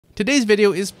Today's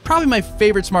video is probably my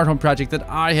favorite smart home project that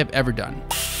I have ever done.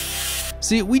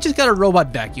 See, we just got a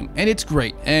robot vacuum, and it's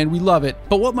great, and we love it,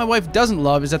 but what my wife doesn't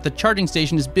love is that the charging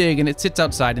station is big and it sits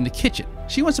outside in the kitchen.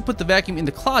 She wants to put the vacuum in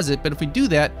the closet, but if we do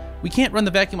that, we can't run the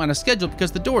vacuum on a schedule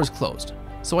because the door is closed.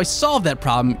 So I solved that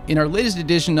problem in our latest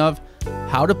edition of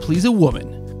How to Please a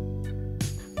Woman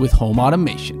with Home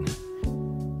Automation.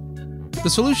 The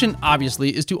solution,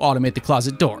 obviously, is to automate the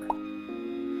closet door.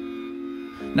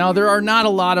 Now, there are not a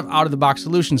lot of out-of-the-box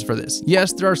solutions for this.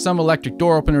 Yes, there are some electric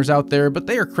door openers out there, but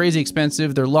they are crazy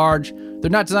expensive, they're large,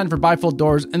 they're not designed for bifold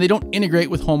doors, and they don't integrate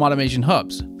with home automation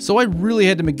hubs. So I really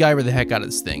had to MacGyver the heck out of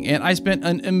this thing, and I spent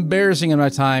an embarrassing amount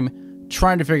of time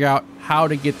trying to figure out how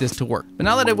to get this to work. But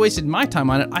now that I've wasted my time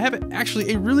on it, I have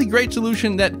actually a really great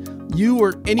solution that you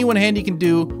or anyone handy can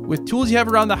do with tools you have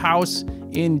around the house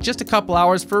in just a couple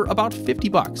hours for about 50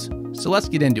 bucks. So let's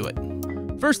get into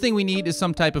it. First thing we need is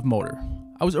some type of motor.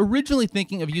 I was originally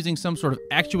thinking of using some sort of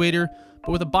actuator,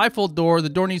 but with a bifold door, the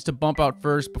door needs to bump out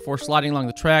first before sliding along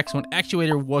the track, so an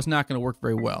actuator was not going to work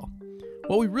very well.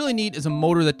 What we really need is a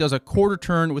motor that does a quarter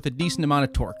turn with a decent amount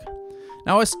of torque.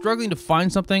 Now, I was struggling to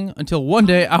find something until one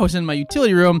day I was in my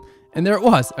utility room, and there it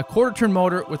was, a quarter turn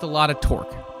motor with a lot of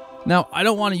torque. Now, I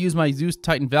don't want to use my Zeus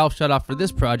Titan valve shutoff for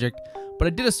this project, but I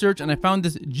did a search and I found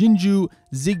this Jinju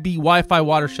Zigbee Wi-Fi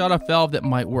water shutoff valve that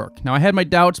might work. Now, I had my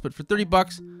doubts, but for 30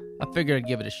 bucks, I figured I'd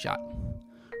give it a shot.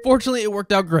 Fortunately, it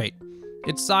worked out great.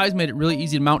 Its size made it really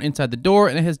easy to mount inside the door,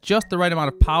 and it has just the right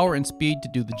amount of power and speed to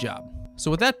do the job. So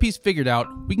with that piece figured out,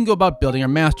 we can go about building our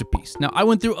masterpiece. Now, I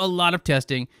went through a lot of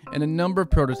testing and a number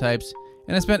of prototypes,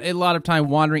 and I spent a lot of time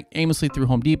wandering aimlessly through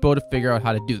Home Depot to figure out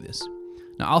how to do this.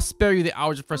 Now, I'll spare you the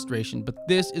hours of frustration, but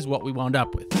this is what we wound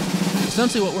up with.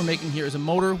 Essentially, what we're making here is a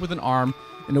motor with an arm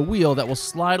and a wheel that will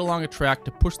slide along a track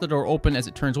to push the door open as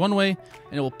it turns one way,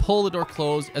 and it will pull the door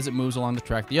closed as it moves along the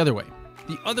track the other way.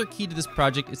 The other key to this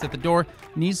project is that the door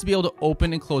needs to be able to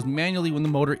open and close manually when the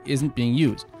motor isn't being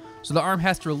used. So the arm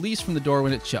has to release from the door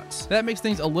when it shuts. That makes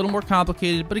things a little more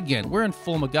complicated, but again, we're in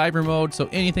full MacGyver mode, so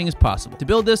anything is possible. To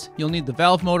build this, you'll need the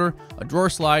valve motor, a drawer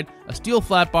slide, a steel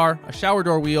flat bar, a shower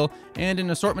door wheel, and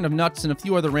an assortment of nuts and a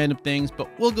few other random things, but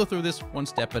we'll go through this one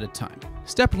step at a time.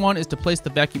 Step 1 is to place the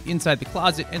vacuum inside the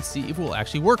closet and see if it will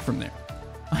actually work from there.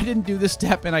 I didn't do this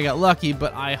step and I got lucky,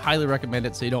 but I highly recommend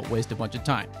it so you don't waste a bunch of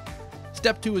time.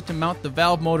 Step 2 is to mount the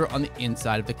valve motor on the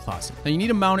inside of the closet. Now you need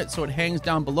to mount it so it hangs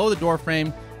down below the door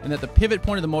frame, and that the pivot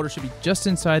point of the motor should be just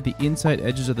inside the inside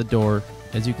edges of the door,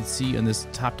 as you can see on this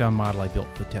top-down model I built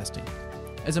for testing.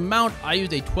 As a mount, I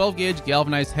used a 12-gauge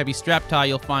galvanized heavy strap tie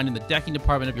you'll find in the decking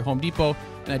department of your Home Depot,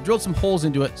 and I drilled some holes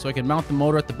into it so I could mount the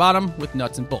motor at the bottom with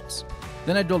nuts and bolts.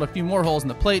 Then I drilled a few more holes in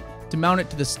the plate to mount it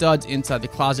to the studs inside the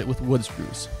closet with wood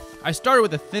screws. I started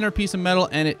with a thinner piece of metal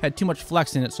and it had too much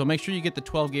flex in it, so make sure you get the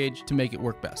 12 gauge to make it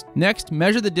work best. Next,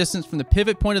 measure the distance from the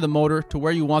pivot point of the motor to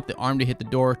where you want the arm to hit the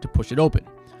door to push it open.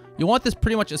 You want this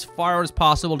pretty much as far out as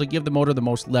possible to give the motor the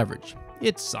most leverage.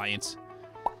 It's science.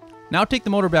 Now take the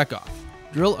motor back off.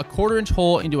 Drill a 1/4 inch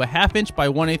hole into a 1/2 inch by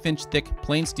 1/8 inch thick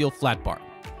plain steel flat bar.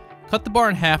 Cut the bar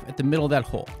in half at the middle of that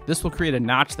hole. This will create a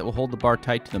notch that will hold the bar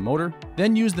tight to the motor.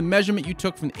 Then use the measurement you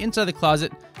took from the inside of the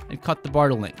closet and cut the bar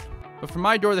to length. But for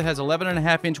my door that has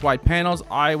 11.5 inch wide panels,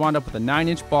 I wound up with a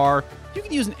 9-inch bar. You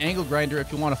can use an angle grinder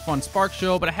if you want a fun spark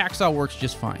show, but a hacksaw works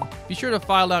just fine. Be sure to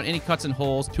file down any cuts and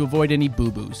holes to avoid any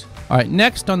boo-boos. Alright,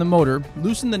 next on the motor,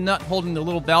 loosen the nut holding the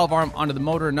little valve arm onto the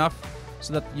motor enough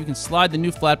so that you can slide the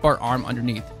new flat bar arm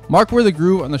underneath. Mark where the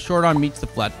groove on the short arm meets the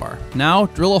flat bar. Now,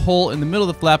 drill a hole in the middle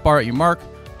of the flat bar at your mark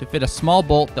to fit a small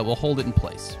bolt that will hold it in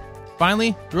place.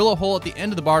 Finally, drill a hole at the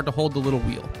end of the bar to hold the little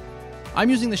wheel. I'm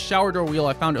using the shower door wheel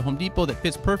I found at Home Depot that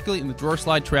fits perfectly in the drawer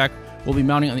slide track we'll be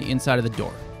mounting on the inside of the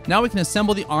door. Now we can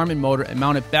assemble the arm and motor and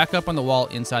mount it back up on the wall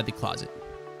inside the closet.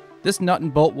 This nut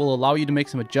and bolt will allow you to make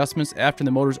some adjustments after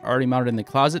the motor's already mounted in the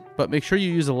closet, but make sure you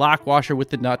use a lock washer with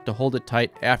the nut to hold it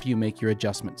tight after you make your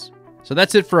adjustments. So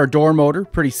that's it for our door motor.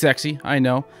 Pretty sexy, I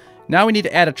know. Now we need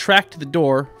to add a track to the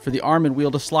door for the arm and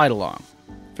wheel to slide along.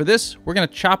 For this, we're going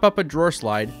to chop up a drawer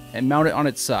slide and mount it on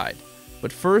its side.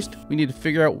 But first, we need to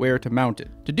figure out where to mount it.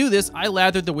 To do this, I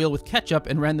lathered the wheel with ketchup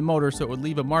and ran the motor so it would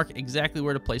leave a mark exactly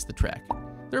where to place the track.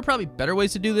 There are probably better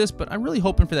ways to do this, but I'm really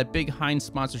hoping for that big Heinz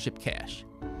sponsorship cash.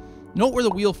 Note where the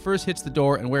wheel first hits the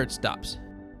door and where it stops.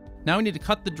 Now we need to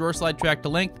cut the drawer slide track to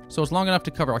length so it's long enough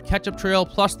to cover our ketchup trail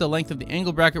plus the length of the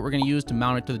angle bracket we're going to use to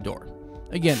mount it to the door.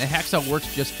 Again, a hacksaw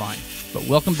works just fine, but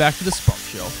welcome back to the spark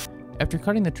show. After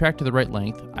cutting the track to the right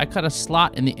length, I cut a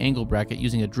slot in the angle bracket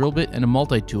using a drill bit and a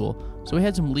multi-tool, so we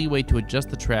had some leeway to adjust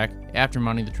the track after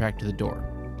mounting the track to the door.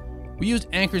 We used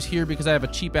anchors here because I have a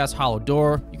cheap ass hollow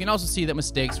door. You can also see that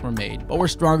mistakes were made, but we're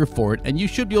stronger for it, and you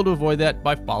should be able to avoid that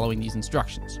by following these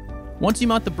instructions. Once you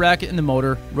mount the bracket in the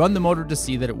motor, run the motor to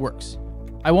see that it works.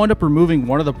 I wound up removing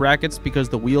one of the brackets because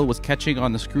the wheel was catching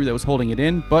on the screw that was holding it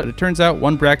in, but it turns out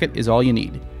one bracket is all you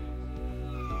need.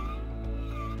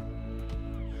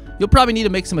 You'll probably need to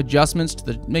make some adjustments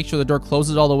to make sure the door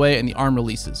closes all the way and the arm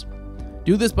releases.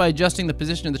 Do this by adjusting the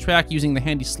position of the track using the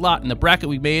handy slot in the bracket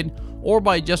we made, or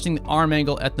by adjusting the arm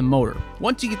angle at the motor.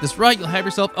 Once you get this right, you'll have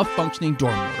yourself a functioning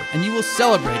door motor, and you will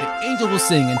celebrate it, angels will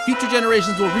sing, and future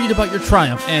generations will read about your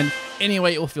triumph, and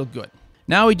anyway, it will feel good.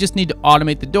 Now we just need to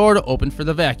automate the door to open for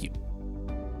the vacuum.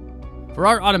 For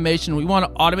our automation, we want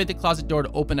to automate the closet door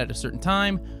to open at a certain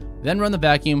time, then run the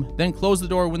vacuum, then close the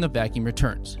door when the vacuum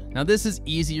returns. Now this is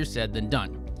easier said than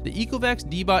done. The Ecovacs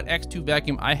D-Bot X2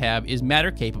 vacuum I have is Matter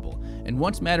capable, and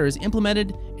once Matter is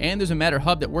implemented and there's a Matter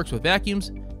hub that works with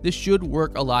vacuums, this should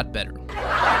work a lot better.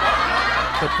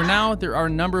 But for now, there are a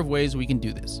number of ways we can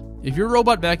do this. If your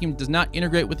robot vacuum does not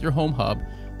integrate with your home hub,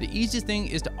 the easiest thing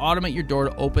is to automate your door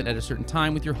to open at a certain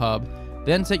time with your hub,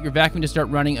 then set your vacuum to start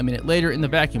running a minute later in the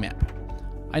vacuum app.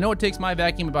 I know it takes my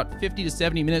vacuum about 50 to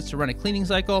 70 minutes to run a cleaning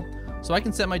cycle, so I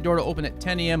can set my door to open at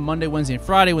 10 a.m. Monday, Wednesday, and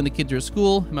Friday when the kids are at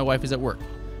school and my wife is at work.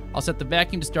 I'll set the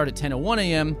vacuum to start at 10:01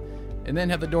 a.m. and then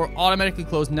have the door automatically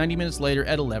close 90 minutes later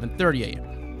at 11:30 a.m.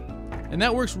 And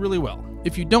that works really well.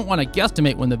 If you don't want to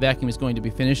guesstimate when the vacuum is going to be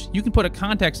finished, you can put a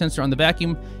contact sensor on the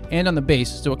vacuum and on the base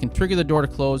so it can trigger the door to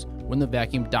close when the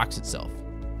vacuum docks itself.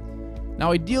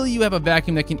 Now ideally you have a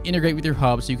vacuum that can integrate with your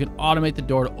hub so you can automate the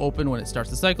door to open when it starts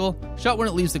the cycle, shut when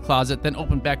it leaves the closet, then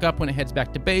open back up when it heads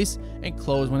back to base, and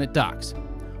close when it docks.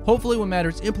 Hopefully when Matter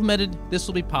is implemented, this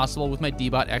will be possible with my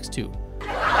D-Bot X2.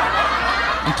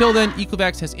 Until then,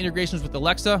 Ecovacs has integrations with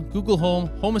Alexa, Google Home,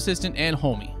 Home Assistant, and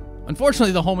Homey.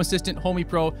 Unfortunately, the Home Assistant, Homey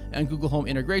Pro, and Google Home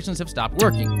integrations have stopped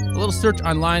working. A little search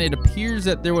online, it appears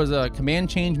that there was a command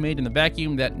change made in the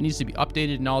vacuum that needs to be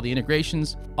updated in all the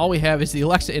integrations. All we have is the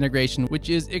Alexa integration, which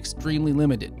is extremely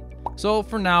limited. So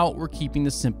for now, we're keeping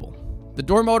this simple. The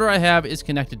door motor I have is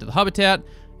connected to the Hubitat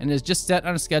and is just set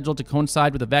on a schedule to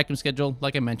coincide with the vacuum schedule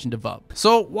like I mentioned above.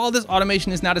 So while this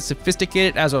automation is not as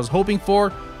sophisticated as I was hoping for,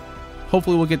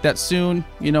 hopefully we'll get that soon,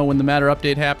 when the Matter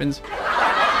update happens.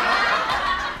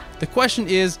 The question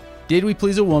is, did we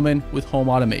please a woman with home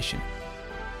automation?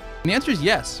 And the answer is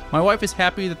yes. My wife is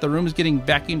happy that the room is getting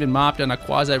vacuumed and mopped on a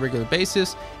quasi-regular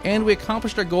basis, and we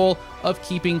accomplished our goal of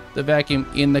keeping the vacuum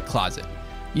in the closet.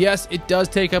 Yes, it does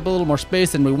take up a little more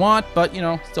space than we want, but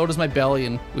so does my belly,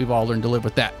 and we've all learned to live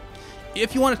with that.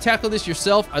 If you want to tackle this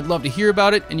yourself, I'd love to hear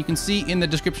about it, and you can see in the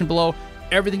description below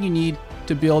everything you need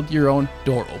to build your own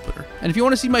door opener. And if you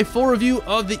want to see my full review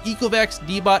of the Ecovacs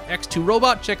D-Bot X2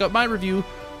 robot, check out my review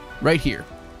right here.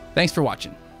 Thanks for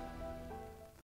watching.